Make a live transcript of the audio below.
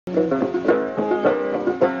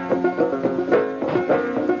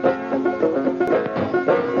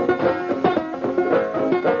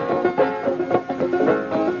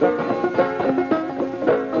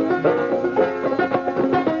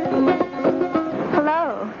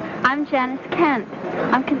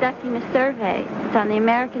I'm conducting a survey. It's on the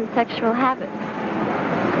American sexual habits.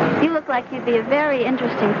 You look like you'd be a very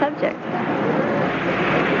interesting subject.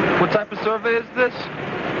 What type of survey is this?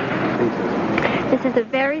 This is a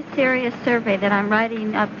very serious survey that I'm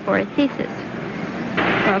writing up for a thesis.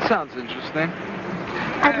 That sounds interesting.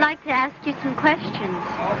 I'd like to ask you some questions.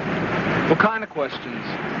 What kind of questions?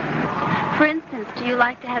 For instance, do you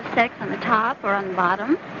like to have sex on the top or on the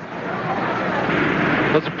bottom?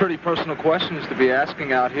 Those are pretty personal questions to be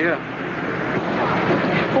asking out here.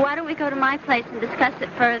 Well, why don't we go to my place and discuss it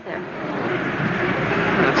further?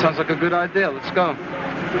 That sounds like a good idea. Let's go.